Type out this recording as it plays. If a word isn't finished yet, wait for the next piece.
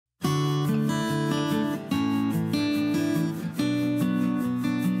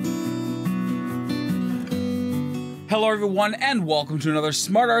Hello everyone and welcome to another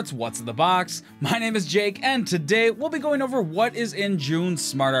Smart Arts What's in the Box. My name is Jake and today we'll be going over what is in June's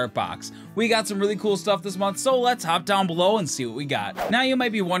Smart Art box. We got some really cool stuff this month, so let's hop down below and see what we got. Now you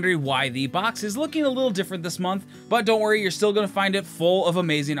might be wondering why the box is looking a little different this month, but don't worry, you're still going to find it full of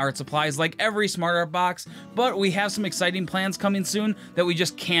amazing art supplies like every Smart Art box, but we have some exciting plans coming soon that we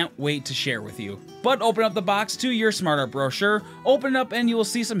just can't wait to share with you. But open up the box to your Smart Art brochure, open it up and you will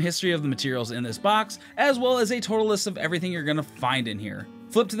see some history of the materials in this box, as well as a total list of everything you're going to find in here.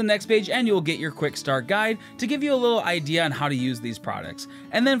 Flip to the next page and you'll get your quick start guide to give you a little idea on how to use these products.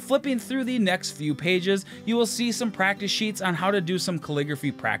 And then flipping through the next few pages, you will see some practice sheets on how to do some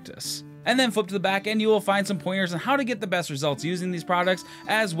calligraphy practice. And then flip to the back and you will find some pointers on how to get the best results using these products,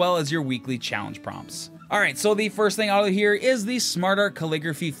 as well as your weekly challenge prompts. Alright, so the first thing out of here is the Smart Art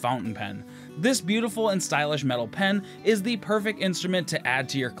Calligraphy Fountain Pen. This beautiful and stylish metal pen is the perfect instrument to add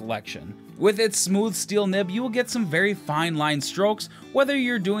to your collection. With its smooth steel nib, you will get some very fine line strokes, whether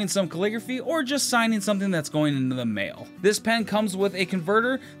you're doing some calligraphy or just signing something that's going into the mail. This pen comes with a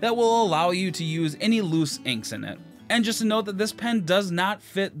converter that will allow you to use any loose inks in it. And just to note that this pen does not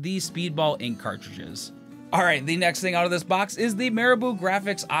fit the Speedball ink cartridges. Alright, the next thing out of this box is the Marabou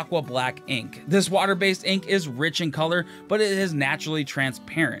Graphics Aqua Black ink. This water-based ink is rich in color, but it is naturally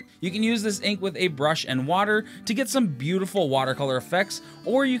transparent. You can use this ink with a brush and water to get some beautiful watercolor effects,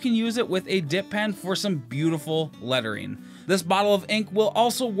 or you can use it with a dip pen for some beautiful lettering. This bottle of ink will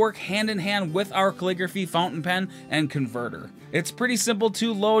also work hand in hand with our calligraphy fountain pen and converter. It's pretty simple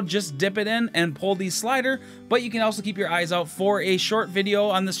to load, just dip it in and pull the slider, but you can also keep your eyes out for a short video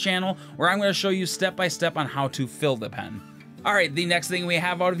on this channel where I'm going to show you step by step on how to fill the pen. Alright, the next thing we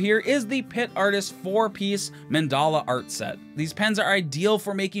have out of here is the Pitt Artist 4-piece mandala art set. These pens are ideal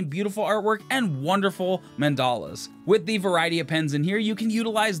for making beautiful artwork and wonderful mandalas. With the variety of pens in here, you can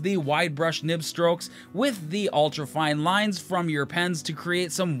utilize the wide brush nib strokes with the ultra fine lines from your pens to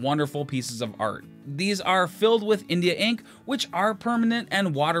create some wonderful pieces of art. These are filled with India ink, which are permanent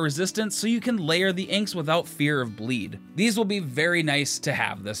and water resistant, so you can layer the inks without fear of bleed. These will be very nice to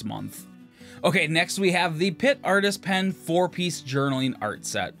have this month. Okay, next we have the Pitt Artist Pen 4-piece journaling art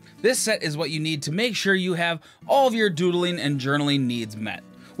set. This set is what you need to make sure you have all of your doodling and journaling needs met.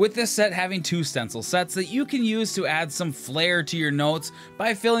 With this set having 2 stencil sets that you can use to add some flair to your notes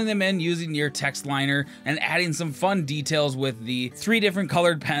by filling them in using your text liner and adding some fun details with the 3 different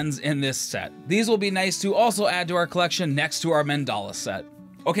colored pens in this set. These will be nice to also add to our collection next to our mandala set.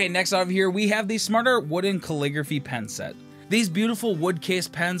 Okay, next out of here we have the Smart Art Wooden Calligraphy Pen Set. These beautiful wood case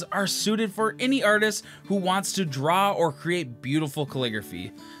pens are suited for any artist who wants to draw or create beautiful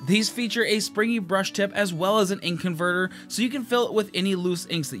calligraphy. These feature a springy brush tip as well as an ink converter, so you can fill it with any loose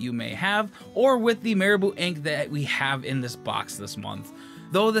inks that you may have, or with the Marabou ink that we have in this box this month.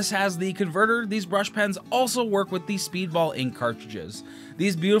 Though this has the converter, these brush pens also work with the Speedball ink cartridges.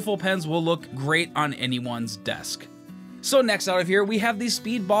 These beautiful pens will look great on anyone's desk. So next out of here, we have the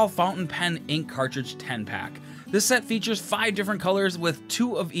Speedball Fountain Pen Ink Cartridge 10-pack. This set features 5 different colors with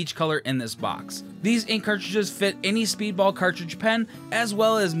 2 of each color in this box. These ink cartridges fit any Speedball cartridge pen as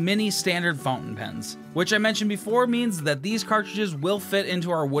well as many standard fountain pens, which I mentioned before means that these cartridges will fit into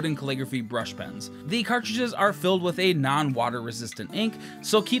our wooden calligraphy brush pens. The cartridges are filled with a non-water resistant ink,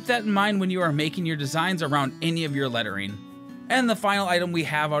 so keep that in mind when you are making your designs around any of your lettering. And the final item we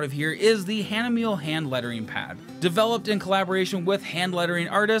have out of here is the Hanamiel hand lettering pad. Developed in collaboration with hand lettering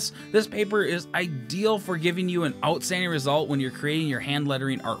artists, this paper is ideal for giving you an outstanding result when you're creating your hand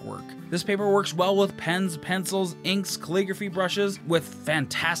lettering artwork. This paper works well with pens, pencils, inks, calligraphy brushes with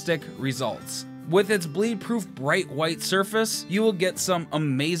fantastic results. With its bleed-proof bright white surface, you will get some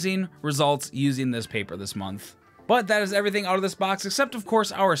amazing results using this paper this month. But that is everything out of this box, except of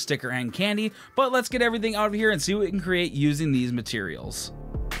course our sticker and candy, but let's get everything out of here and see what we can create using these materials.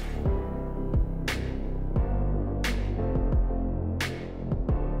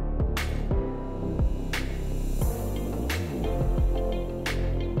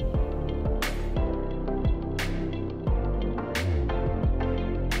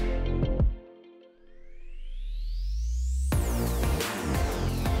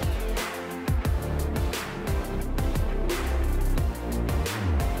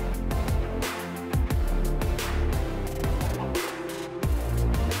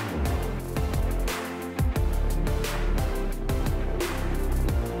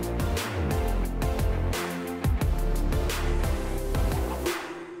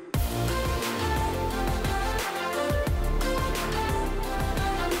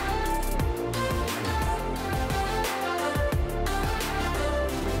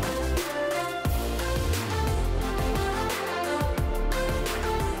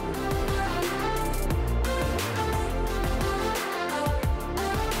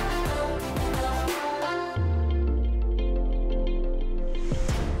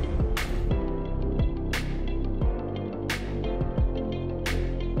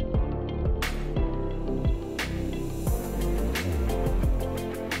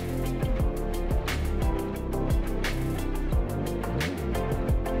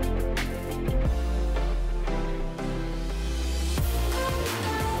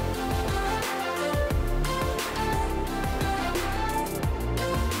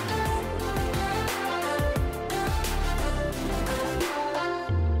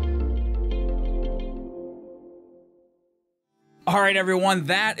 Alright everyone,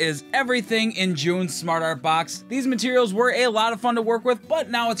 that is everything in June's Smart Art box. These materials were a lot of fun to work with, but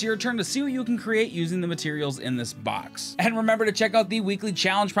now it's your turn to see what you can create using the materials in this box. And remember to check out the weekly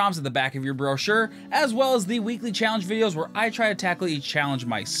challenge prompts at the back of your brochure, as well as the weekly challenge videos where I try to tackle each challenge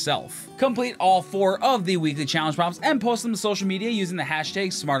myself. Complete all 4 of the weekly challenge prompts and post them to social media using the hashtag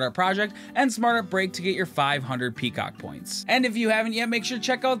SmartArtProject and SmartArtBreak to get your 500 Peacock points. And if you haven't yet, make sure to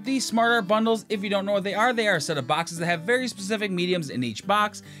check out the Smart Art bundles. If you don't know what they are a set of boxes that have very specific mediums in each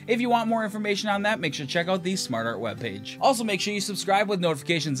box. If you want more information on that, make sure to check out the Smart Art webpage. Also, make sure you subscribe with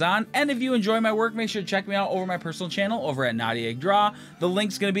notifications on, and if you enjoy my work, make sure to check me out over my personal channel over at Naughty Egg Draw. The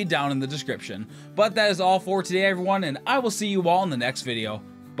link's going to be down in the description. But that is all for today, everyone, and I will see you all in the next video.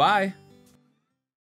 Bye!